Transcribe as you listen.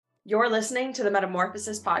You're listening to the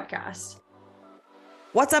Metamorphosis Podcast.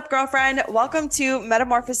 What's up, girlfriend? Welcome to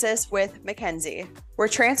Metamorphosis with Mackenzie, where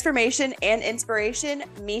transformation and inspiration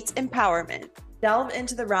meets empowerment. Delve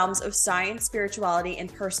into the realms of science, spirituality,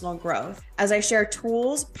 and personal growth as I share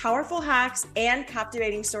tools, powerful hacks, and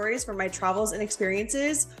captivating stories from my travels and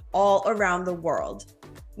experiences all around the world.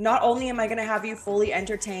 Not only am I going to have you fully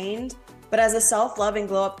entertained, but as a self-love and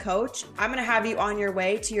glow-up coach, I'm going to have you on your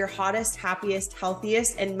way to your hottest, happiest,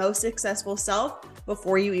 healthiest, and most successful self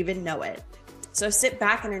before you even know it. So sit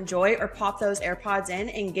back and enjoy, or pop those AirPods in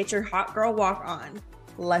and get your hot girl walk on.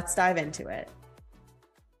 Let's dive into it.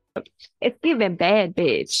 It's giving bad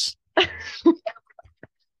bitch.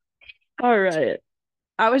 All right.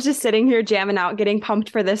 I was just sitting here jamming out, getting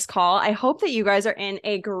pumped for this call. I hope that you guys are in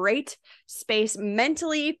a great space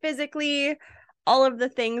mentally, physically, all of the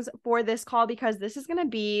things for this call, because this is going to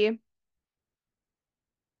be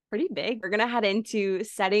pretty big. We're going to head into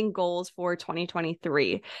setting goals for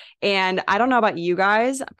 2023. And I don't know about you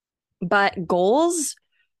guys, but goals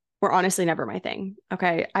were honestly never my thing.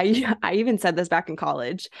 Okay. I even said this back in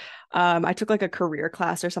college. I took like a career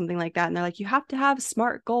class or something like that. And they're like, you have to have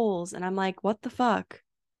SMART goals. And I'm like, what the fuck?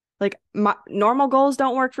 Like, my normal goals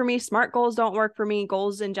don't work for me. SMART goals don't work for me.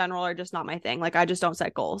 Goals in general are just not my thing. Like, I just don't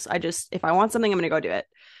set goals. If I want something, I'm going to go do it.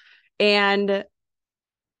 And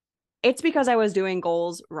it's because I was doing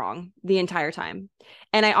goals wrong the entire time.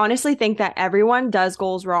 And I honestly think that everyone does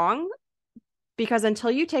goals wrong, because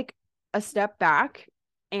until you take a step back,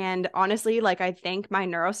 and honestly, like, I thank my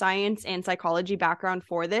neuroscience and psychology background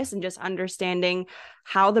for this and just understanding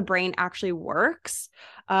how the brain actually works.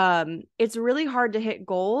 It's really hard to hit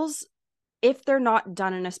goals if they're not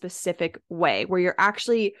done in a specific way where you're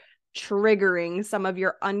actually triggering some of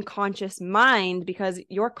your unconscious mind, because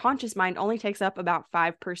your conscious mind only takes up about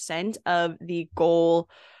 5% of the goal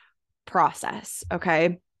process.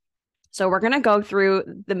 Okay. So we're going to go through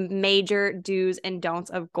the major do's and don'ts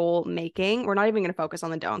of goal making. We're not even going to focus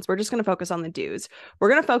on the don'ts. We're just going to focus on the do's. We're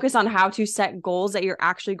going to focus on how to set goals that you're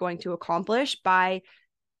actually going to accomplish by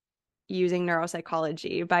using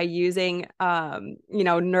neuropsychology, by using,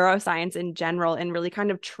 neuroscience in general, and really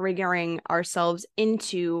kind of triggering ourselves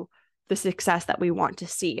into the success that we want to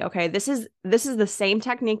see. Okay. This is the same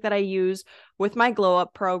technique that I use with my glow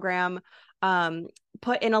up program.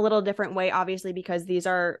 Put in a little different way, obviously, because these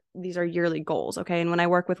are yearly goals. Okay. And when I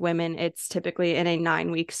work with women, it's typically in a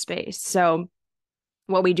 9-week space. So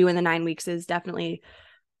what we do in the 9 weeks is definitely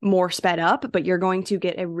more sped up, but you're going to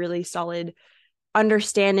get a really solid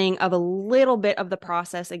understanding of a little bit of the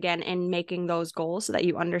process again in making those goals, so that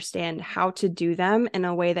you understand how to do them in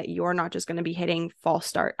a way that you're not just going to be hitting false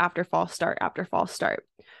start after false start after false start.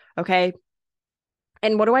 Okay.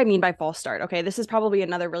 And what do I mean by false start? Okay, this is probably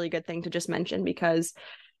another really good thing to just mention, because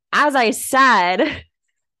as I said,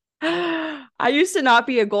 I used to not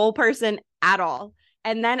be a goal person at all.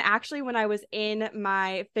 And then actually, when I was in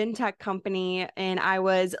my fintech company and I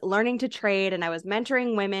was learning to trade and I was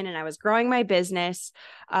mentoring women and I was growing my business,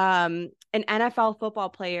 an NFL football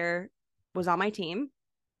player was on my team,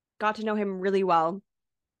 got to know him really well.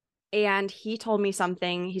 And he told me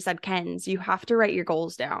something. He said, Kenz, you have to write your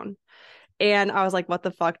goals down. And I was like, what the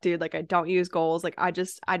fuck, dude? Like, I don't use goals. Like, I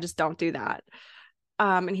just don't do that.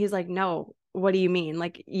 And he's like, no, what do you mean?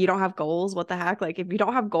 Like, you don't have goals? What the heck? Like, if you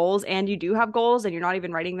don't have goals and you do have goals and you're not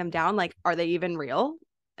even writing them down, like, are they even real?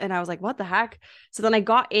 And I was like, what the heck? So then I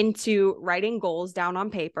got into writing goals down on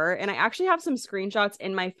paper, and I actually have some screenshots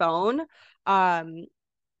in my phone,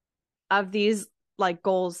 of these like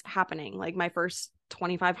goals happening, like my first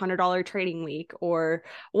 $2,500 trading week or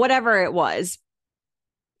whatever it was,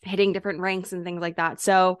 hitting different ranks and things like that.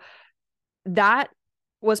 So that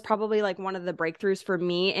was probably like one of the breakthroughs for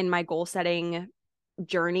me in my goal setting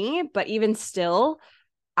journey. But even still,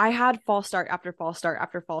 I had false start after false start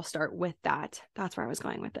after false start with that. That's where I was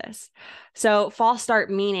going with this. So false start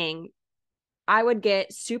meaning I would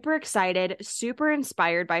get super excited, super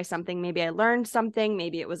inspired by something. Maybe I learned something.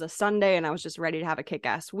 Maybe it was a Sunday and I was just ready to have a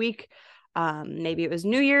kick-ass week. Maybe it was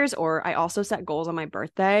New Year's, or I also set goals on my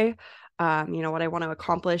birthday. What I want to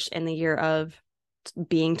accomplish in the year of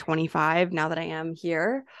being 25 now that I am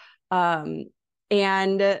here. And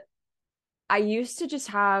I used to just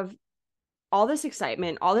have all this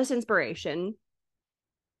excitement, all this inspiration.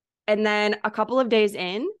 And then a couple of days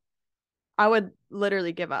in, I would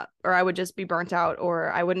literally give up, or I would just be burnt out,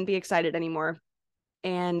 or I wouldn't be excited anymore.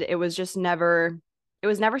 And it was never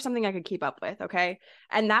something I could keep up with. Okay.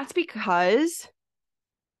 And that's because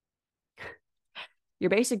your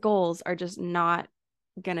basic goals are just not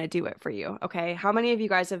gonna do it for you. Okay. How many of you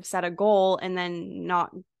guys have set a goal and then not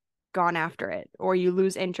gone after it, or you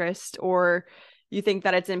lose interest, or you think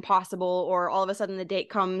that it's impossible, or all of a sudden the date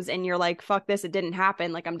comes and you're like, fuck this, it didn't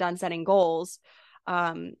happen. Like, I'm done setting goals.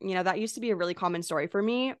 That used to be a really common story for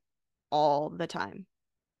me all the time.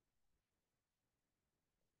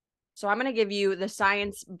 So I'm going to give you the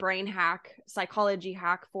science brain hack, psychology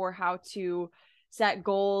hack for how to set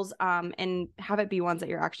goals and have it be ones that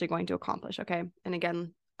you're actually going to accomplish. Okay. And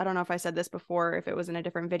again, I don't know if I said this before, if it was in a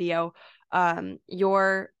different video,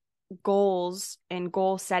 your goals and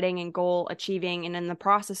goal setting and goal achieving, and in the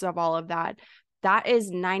process of all of that, that is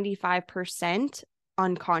 95%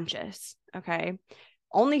 unconscious. Okay.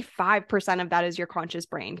 Only 5% of that is your conscious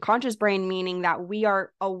brain. Conscious brain meaning that we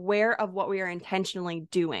are aware of what we are intentionally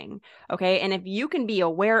doing. Okay. And if you can be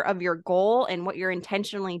aware of your goal and what you're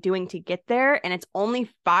intentionally doing to get there, and it's only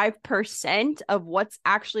 5% of what's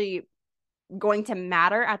actually going to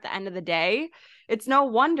matter at the end of the day, it's no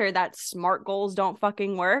wonder that SMART goals don't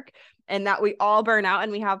fucking work and that we all burn out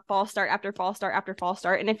and we have false start after false start after false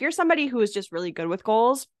start. And if you're somebody who is just really good with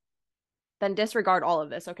goals, then disregard all of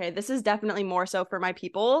this. Okay. This is definitely more so for my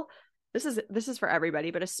people. This is for everybody,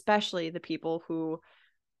 but especially the people who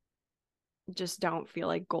just don't feel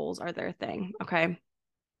like goals are their thing. Okay.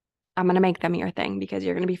 I'm going to make them your thing because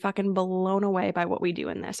you're going to be fucking blown away by what we do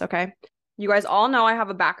in this. Okay. You guys all know I have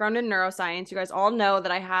a background in neuroscience. You guys all know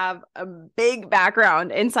that I have a big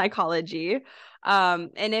background in psychology. And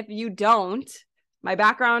if you don't, my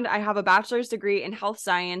background, I have a bachelor's degree in health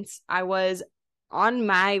science. I was on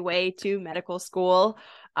my way to medical school.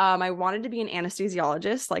 I wanted to be an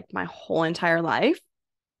anesthesiologist like my whole entire life.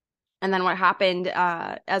 And then what happened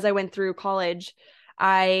as I went through college,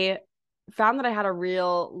 I found that I had a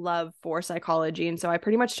real love for psychology. And so I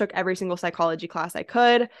pretty much took every single psychology class I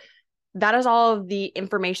could. That is all of the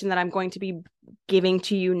information that I'm going to be giving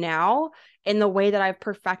to you now in the way that I've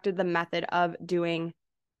perfected the method of doing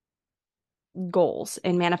goals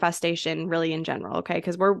and manifestation really in general. Okay.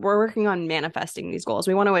 Because we're working on manifesting these goals.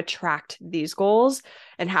 We want to attract these goals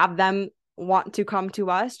and have them want to come to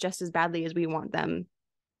us just as badly as we want them,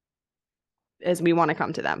 as we want to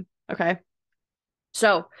come to them. Okay.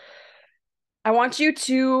 So I want you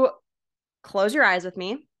to close your eyes with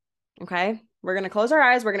me. Okay. We're going to close our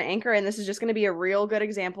eyes. We're going to anchor in. This is just going to be a real good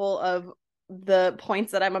example of the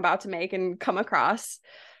points that I'm about to make and come across.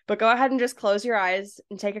 But go ahead and just close your eyes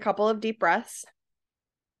and take a couple of deep breaths.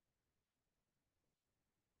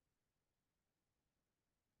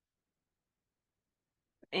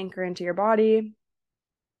 Anchor into your body.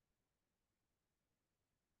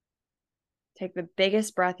 Take the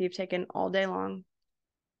biggest breath you've taken all day long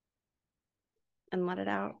and let it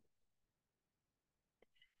out.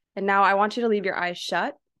 And now I want you to leave your eyes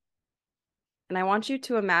shut. And I want you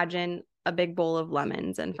to imagine a big bowl of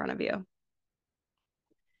lemons in front of you.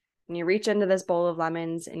 And you reach into this bowl of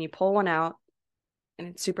lemons and you pull one out, and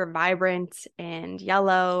it's super vibrant and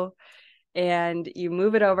yellow. And you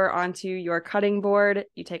move it over onto your cutting board.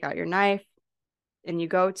 You take out your knife and you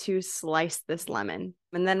go to slice this lemon.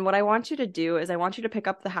 And then what I want you to do is I want you to pick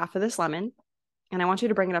up the half of this lemon and I want you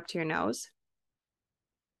to bring it up to your nose.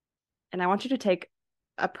 And I want you to take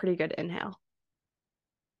a pretty good inhale.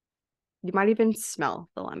 You might even smell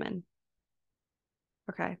the lemon.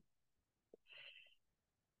 Okay.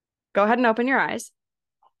 Go ahead and open your eyes.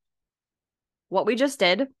 What we just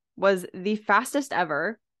did was the fastest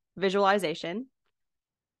ever visualization,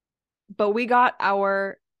 but we got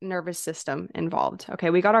our nervous system involved. Okay.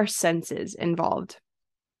 We got our senses involved.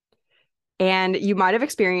 And you might have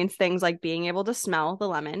experienced things like being able to smell the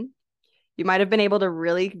lemon. You might have been able to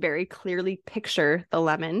really very clearly picture the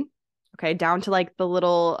lemon. Okay. Down to like the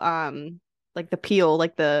little, like the peel,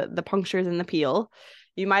 like the punctures in the peel.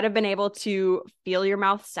 You might have been able to feel your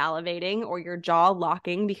mouth salivating or your jaw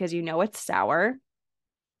locking because you know it's sour.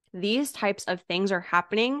 These types of things are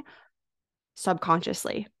happening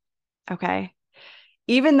subconsciously, okay?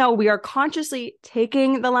 Even though we are consciously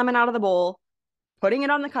taking the lemon out of the bowl, putting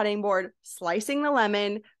it on the cutting board, slicing the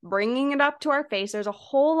lemon, bringing it up to our face, there's a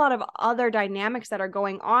whole lot of other dynamics that are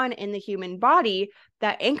going on in the human body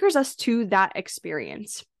that anchors us to that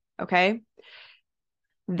experience, okay?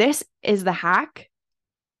 This is the hack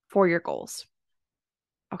for your goals.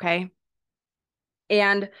 Okay.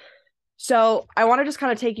 And so I want to just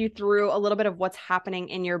kind of take you through a little bit of what's happening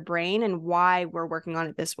in your brain and why we're working on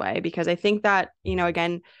it this way. Because I think that,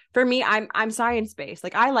 again, for me, I'm science-based.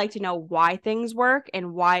 Like I like to know why things work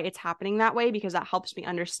and why it's happening that way, because that helps me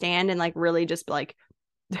understand and like really just like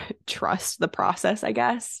trust the process, I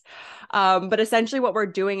guess. But essentially what we're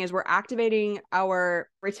doing is we're activating our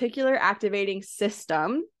reticular activating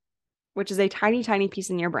system, which is a tiny, tiny piece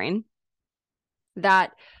in your brain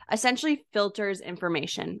that essentially filters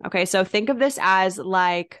information. Okay. So think of this as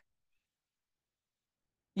like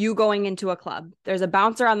you going into a club. There's a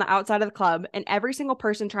bouncer on the outside of the club, and every single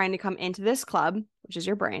person trying to come into this club, which is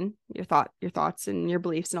your brain, your thoughts and your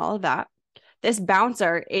beliefs and all of that, this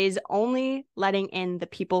bouncer is only letting in the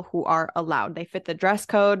people who are allowed. They fit the dress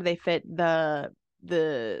code, they fit the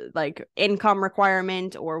like income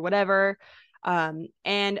requirement or whatever.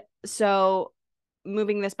 And so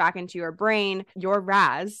moving this back into your brain, your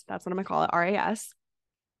RAS, that's what I'm gonna call it, RAS,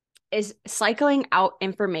 is cycling out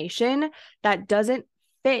information that doesn't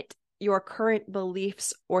fit your current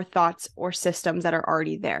beliefs or thoughts or systems that are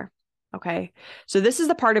already there. Okay. So this is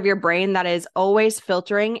the part of your brain that is always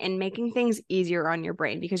filtering and making things easier on your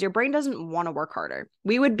brain, because your brain doesn't want to work harder.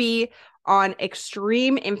 We would be on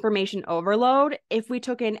extreme information overload if we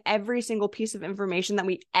took in every single piece of information that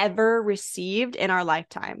we ever received in our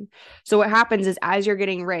lifetime. So what happens is, as you're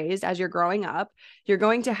getting raised, as you're growing up, you're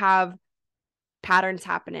going to have patterns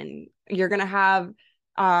happening. You're going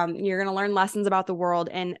to learn lessons about the world.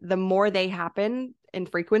 And the more they happen in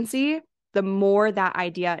frequency, the more that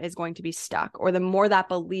idea is going to be stuck, or the more that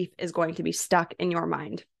belief is going to be stuck in your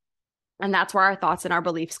mind. And that's where our thoughts and our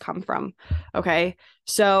beliefs come from. Okay.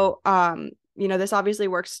 So, this obviously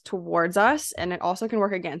works towards us, and it also can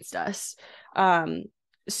work against us.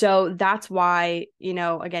 So that's why,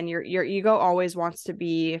 again, your ego always wants to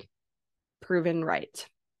be proven right,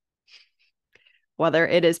 whether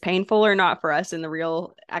it is painful or not for us in the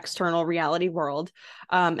real external reality world.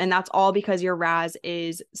 And that's all because your RAS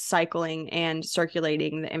is cycling and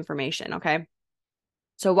circulating the information. Okay.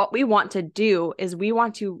 So what we want to do is we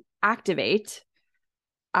want to activate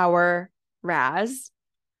our RAS,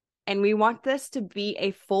 and we want this to be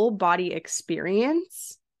a full body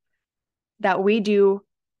experience that we do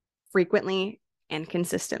frequently and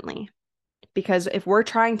consistently. Because if we're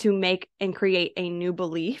trying to make and create a new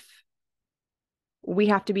belief, we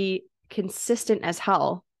have to be consistent as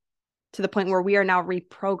hell, to the point where we are now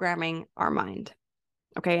reprogramming our mind.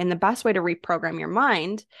 Okay. And the best way to reprogram your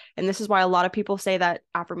mind, and this is why a lot of people say that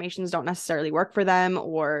affirmations don't necessarily work for them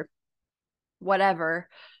or whatever,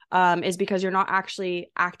 is because you're not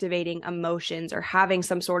actually activating emotions or having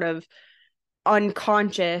some sort of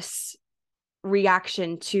unconscious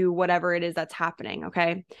reaction to whatever it is that's happening.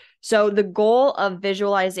 Okay. So the goal of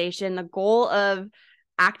visualization, the goal of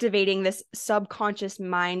activating this subconscious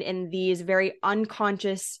mind and these very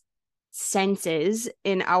unconscious senses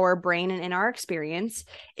in our brain and in our experience,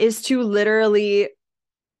 is to literally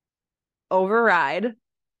override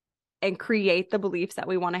and create the beliefs that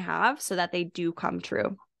we want to have so that they do come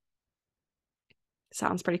true.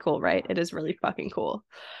 Sounds pretty cool, right? It is really fucking cool.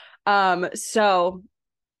 So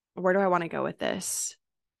where do I want to go with this?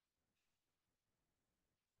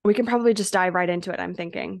 We can probably just dive right into it, I'm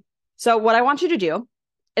thinking. So what I want you to do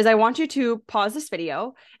is I want you to pause this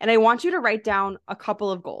video, and I want you to write down a couple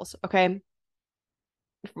of goals, okay?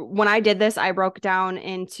 When I did this, I broke down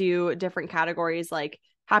into different categories like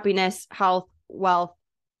happiness, health, wealth,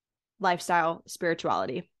 lifestyle,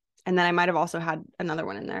 spirituality. And then I might have also had another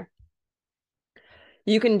one in there.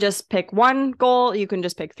 You can just pick one goal. You can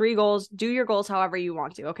just pick 3 goals. Do your goals however you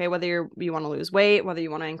want to, okay? Whether you want to lose weight, whether you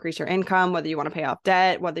want to increase your income, whether you want to pay off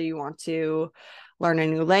debt, whether you want to learn a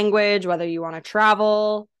new language, whether you want to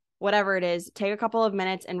travel, whatever it is, take a couple of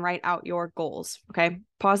minutes and write out your goals, okay?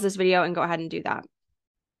 Pause this video and go ahead and do that.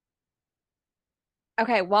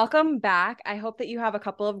 Okay, welcome back. I hope that you have a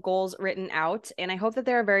couple of goals written out, and I hope that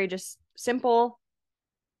they're very just simple,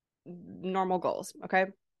 normal goals, okay?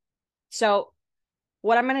 So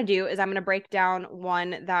what I'm going to do is I'm going to break down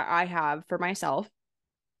one that I have for myself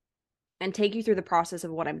and take you through the process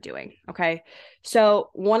of what I'm doing, okay?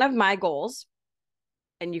 So one of my goals,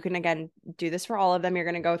 and you can, again, do this for all of them. You're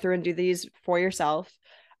going to go through and do these for yourself,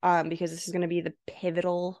 because this is going to be the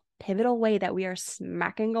pivotal way that we are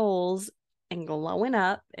smacking goals and glowing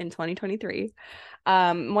up in 2023.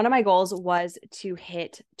 One of my goals was to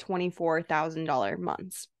hit $24,000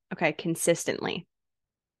 months, okay, consistently.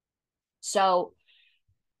 So,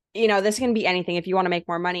 this can be anything. If you want to make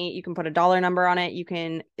more money, you can put a dollar number on it. You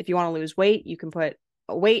can, if you want to lose weight, you can put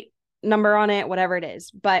a weight number on it, whatever it is.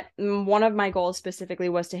 But one of my goals specifically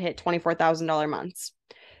was to hit $24,000 months.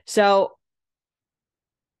 So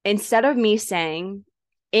instead of me saying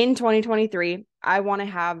in 2023, I want to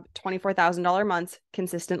have $24,000 months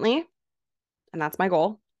consistently, and that's my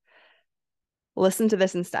goal, listen to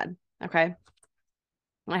this instead, okay?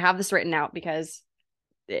 I have this written out because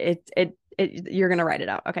you're going to write it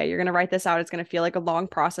out. Okay. You're going to write this out. It's going to feel like a long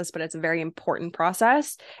process, but it's a very important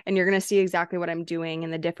process. And you're going to see exactly what I'm doing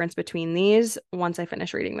and the difference between these once I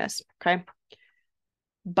finish reading this. Okay.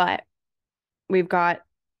 But we've got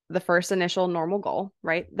the first initial normal goal,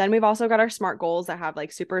 right? Then we've also got our SMART goals that have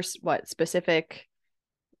like super specific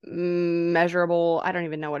measurable. I don't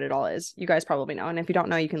even know what it all is. You guys probably know. And if you don't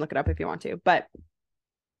know, you can look it up if you want to. But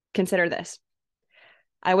consider this.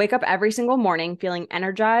 I wake up every single morning feeling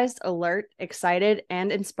energized, alert, excited,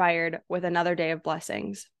 and inspired with another day of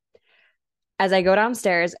blessings. As I go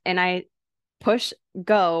downstairs and I push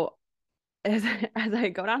go, as I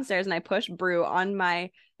go downstairs and I push brew on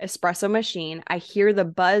my espresso machine, I hear the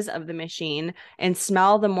buzz of the machine and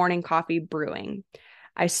smell the morning coffee brewing.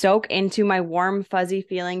 I soak into my warm, fuzzy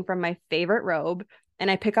feeling from my favorite robe,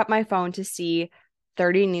 and I pick up my phone to see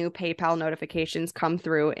 30 new PayPal notifications come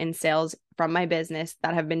through in sales from my business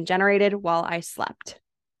that have been generated while I slept.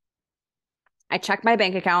 I check my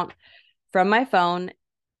bank account from my phone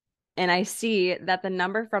and I see that the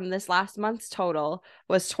number from this last month's total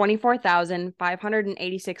was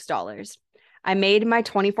 $24,586. I made my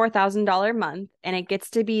 $24,000 month, and it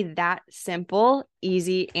gets to be that simple,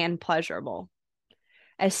 easy, and pleasurable.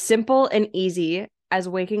 As simple and easy as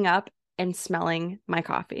waking up and smelling my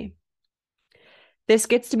coffee. This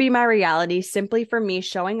gets to be my reality simply for me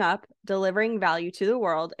showing up, delivering value to the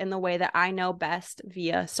world in the way that I know best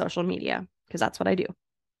via social media, because that's what I do.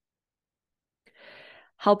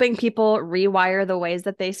 Helping people rewire the ways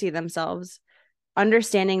that they see themselves,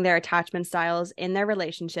 understanding their attachment styles in their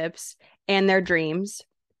relationships and their dreams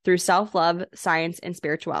through self-love, science, and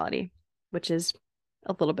spirituality, which is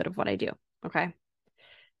a little bit of what I do, okay?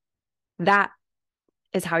 That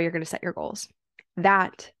is how you're going to set your goals.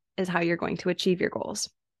 That is how you're going to achieve your goals,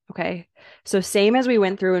 okay? So same as we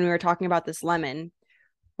went through when we were talking about this lemon,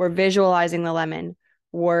 we're visualizing the lemon,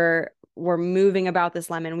 we're moving about this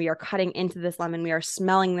lemon, we are cutting into this lemon, we are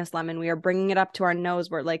smelling this lemon, we are bringing it up to our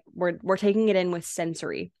nose, we're taking it in with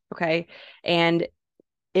sensory, okay? And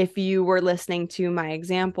if you were listening to my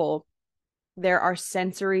example, there are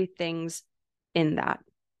sensory things in that,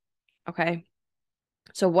 okay?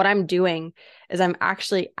 So what I'm doing is I'm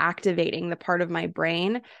actually activating the part of my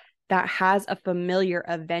brain that has a familiar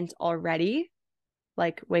event already,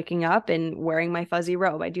 like waking up and wearing my fuzzy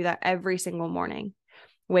robe. I do that every single morning.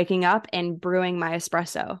 Waking up and brewing my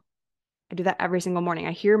espresso. I do that every single morning.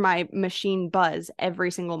 I hear my machine buzz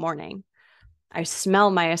every single morning. I smell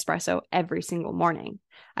my espresso every single morning.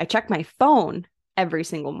 I check my phone every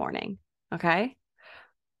single morning, okay?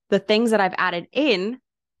 The things that I've added in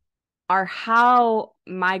are how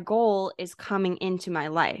my goal is coming into my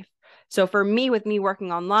life. So for me, with me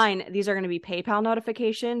working online, these are going to be PayPal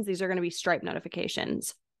notifications. These are going to be Stripe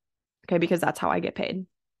notifications, okay? Because that's how I get paid.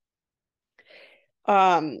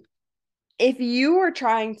 If you are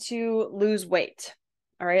trying to lose weight,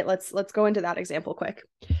 all right, let's go into that example quick.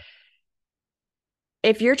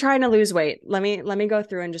 If you're trying to lose weight, let me go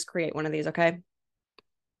through and just create one of these, okay?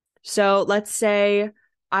 So let's say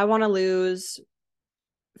I want to lose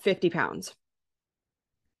 50 pounds.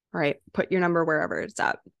 All right, put your number wherever it's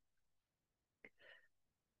at.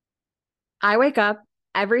 I wake up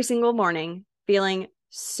every single morning feeling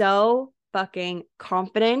so fucking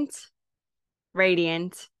confident,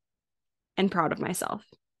 radiant, and proud of myself.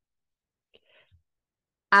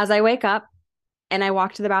 As I wake up and I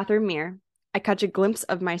walk to the bathroom mirror, I catch a glimpse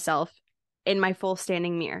of myself in my full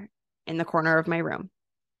standing mirror in the corner of my room.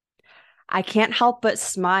 I can't help but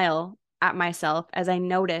smile at myself as I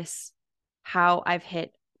notice how I've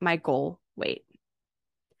hit my goal weight.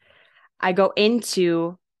 I go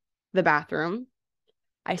into the bathroom.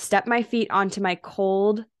 I step my feet onto my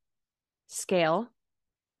cold scale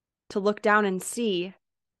to look down and see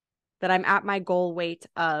that I'm at my goal weight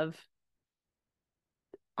of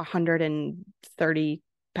 130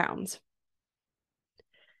 pounds.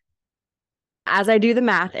 As I do the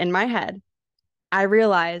math in my head, I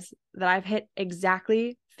realize that I've hit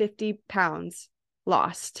exactly 50 pounds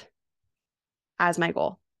lost as my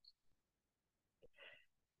goal.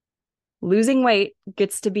 Losing weight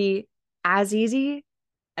gets to be as easy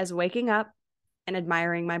as waking up and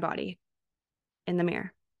admiring my body in the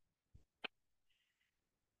mirror.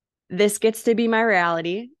 This gets to be my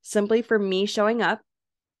reality simply for me showing up,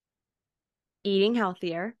 eating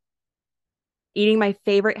healthier, eating my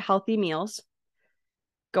favorite healthy meals,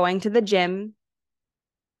 going to the gym,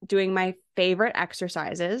 doing my favorite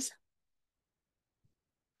exercises,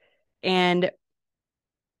 and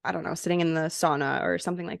I don't know, sitting in the sauna or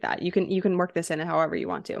something like that. You can work this in however you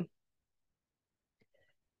want to.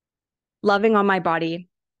 Loving on my body,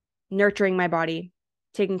 nurturing my body,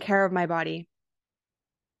 taking care of my body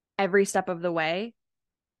every step of the way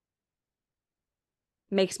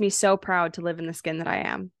makes me so proud to live in the skin that I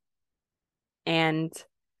am. And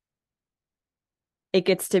it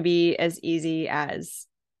gets to be as easy as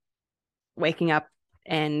waking up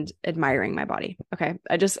and admiring my body. Okay.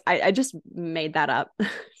 I just made that up.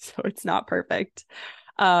 So it's not perfect.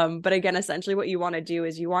 But again, essentially what you want to do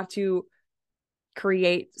is you want to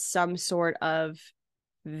create some sort of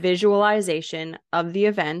visualization of the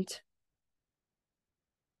event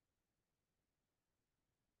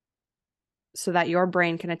so that your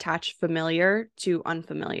brain can attach familiar to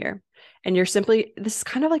unfamiliar. And this is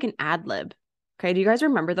kind of like an ad lib. Okay. Do you guys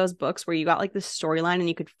remember those books where you got like the storyline and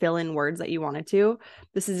you could fill in words that you wanted to?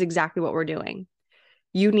 This is exactly what we're doing.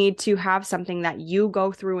 You need to have something that you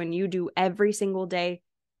go through and you do every single day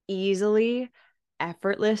easily,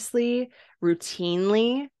 effortlessly,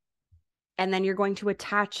 routinely, and then you're going to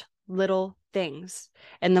attach little things.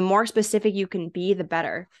 And the more specific you can be, the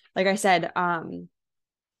better. Like I said,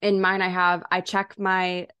 in mine, I check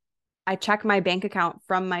my bank account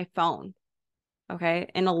from my phone. Okay.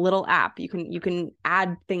 In a little app, you can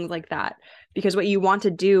add things like that, because what you want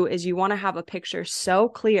to do is you want to have a picture so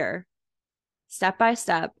clear, step by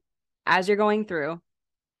step, as you're going through,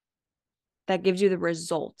 that gives you the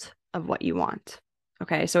result of what you want.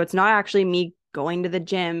 Okay. So it's not actually me going to the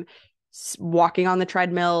gym, walking on the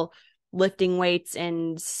treadmill, lifting weights,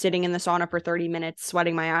 and sitting in the sauna for 30 minutes,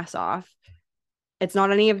 sweating my ass off. It's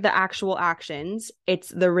not any of the actual actions. It's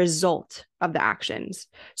the result of the actions.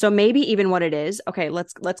 So maybe even what it is. Okay,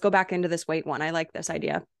 let's go back into this weight one. I like this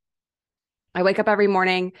idea. I wake up every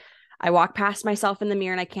morning. I walk past myself in the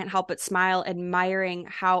mirror and I can't help but smile, admiring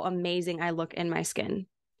how amazing I look in my skin.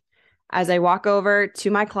 As I walk over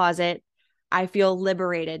to my closet, I feel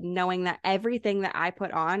liberated, knowing that everything that I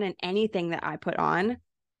put on and anything that I put on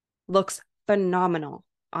looks phenomenal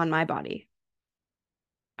on my body.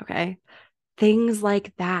 Okay. Things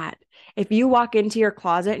like that. If you walk into your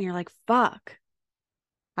closet and you're like, fuck,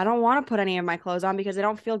 I don't want to put any of my clothes on because I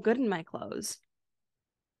don't feel good in my clothes.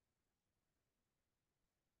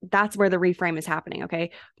 That's where the reframe is happening.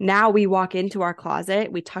 Okay. Now we walk into our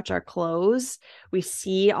closet, we touch our clothes, we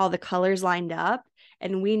see all the colors lined up,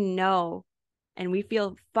 and we know and we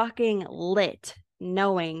feel fucking lit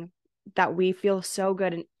knowing that we feel so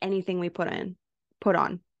good in anything we put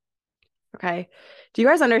on. Okay. Do you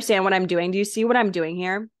guys understand what I'm doing? Do you see what I'm doing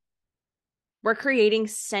here? We're creating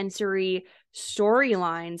sensory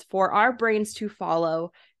storylines for our brains to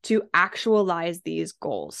follow to actualize these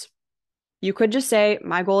goals. You could just say,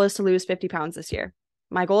 my goal is to lose 50 pounds this year.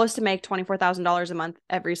 My goal is to make $24,000 a month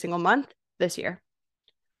every single month this year.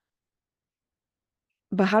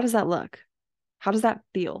 But how does that look? How does that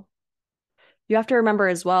feel? You have to remember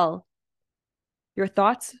as well, your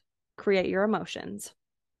thoughts create your emotions,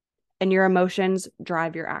 and your emotions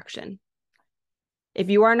drive your action. If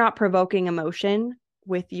you are not provoking emotion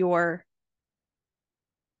with your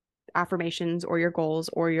affirmations or your goals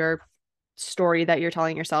or your story that you're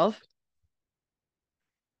telling yourself,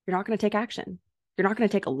 you're not going to take action. You're not going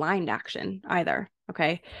to take aligned action either.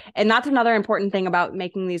 Okay. And that's another important thing about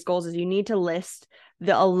making these goals is you need to list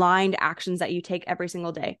the aligned actions that you take every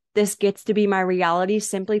single day. This gets to be my reality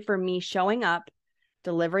simply for me showing up,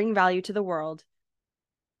 delivering value to the world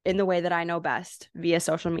in the way that I know best via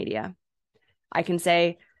social media. I can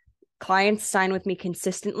say clients sign with me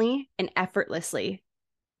consistently and effortlessly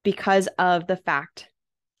because of the fact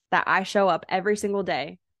that I show up every single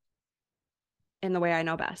day in the way I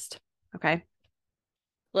know best. Okay.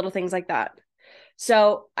 Little things like that.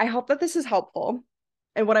 So I hope that this is helpful.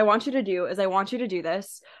 And what I want you to do is I want you to do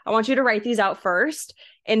this. I want you to write these out first.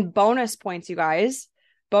 And bonus points, you guys,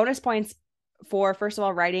 bonus points for, first of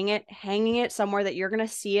all, writing it, hanging it somewhere that you're going to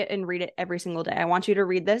see it and read it every single day. I want you to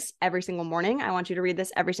read this every single morning. I want you to read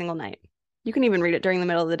this every single night. You can even read it during the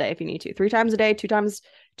middle of the day if you need to. 3 times a day, 2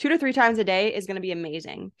 to 3 times a day is going to be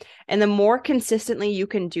amazing. And the more consistently you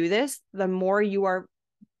can do this, the more you are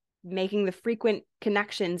making the frequent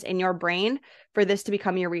connections in your brain for this to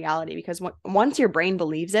become your reality. Because once your brain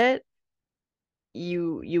believes it,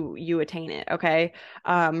 you attain it. Okay.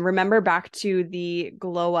 Remember back to the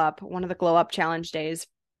glow up, one of the glow up challenge days,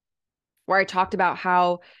 where I talked about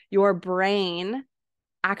how your brain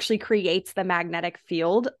actually creates the magnetic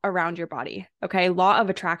field around your body. Okay. Law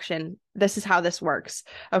of attraction. This is how this works.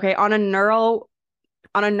 Okay. On a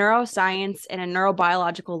neuroscience and a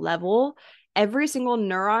neurobiological level, every single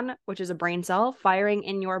neuron, which is a brain cell firing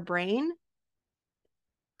in your brain,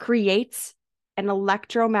 creates an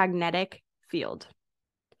electromagnetic field.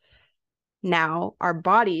 Now, our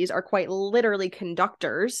bodies are quite literally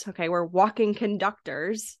conductors. Okay. We're walking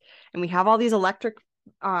conductors, and we have all these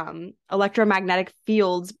electromagnetic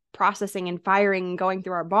fields processing and firing and going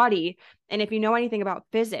through our body. And if you know anything about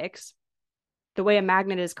physics, the way a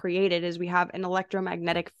magnet is created is we have an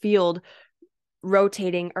electromagnetic field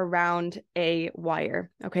rotating around a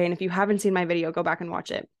wire. Okay. And if you haven't seen my video, go back and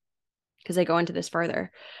watch it because I go into this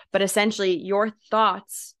further. But essentially, your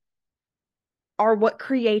thoughts are what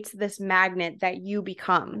creates this magnet that you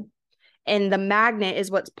become. And the magnet is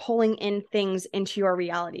what's pulling in things into your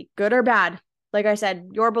reality, good or bad. Like I said,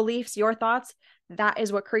 your beliefs, your thoughts, that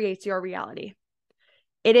is what creates your reality.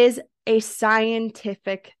 It is a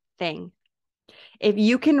scientific thing. If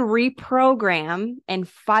you can reprogram and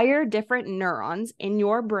fire different neurons in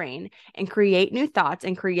your brain and create new thoughts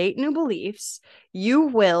and create new beliefs, you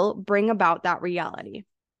will bring about that reality.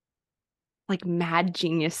 Like mad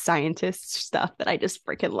genius scientist stuff that I just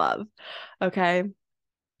freaking love. Okay.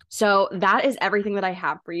 So that is everything that I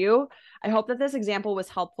have for you. I hope that this example was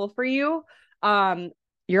helpful for you.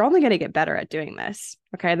 You're only going to get better at doing this.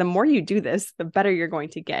 Okay. The more you do this, the better you're going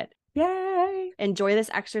to get. Yay. Enjoy this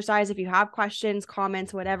exercise. If you have questions,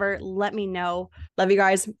 comments, whatever, let me know. Love you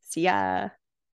guys. See ya.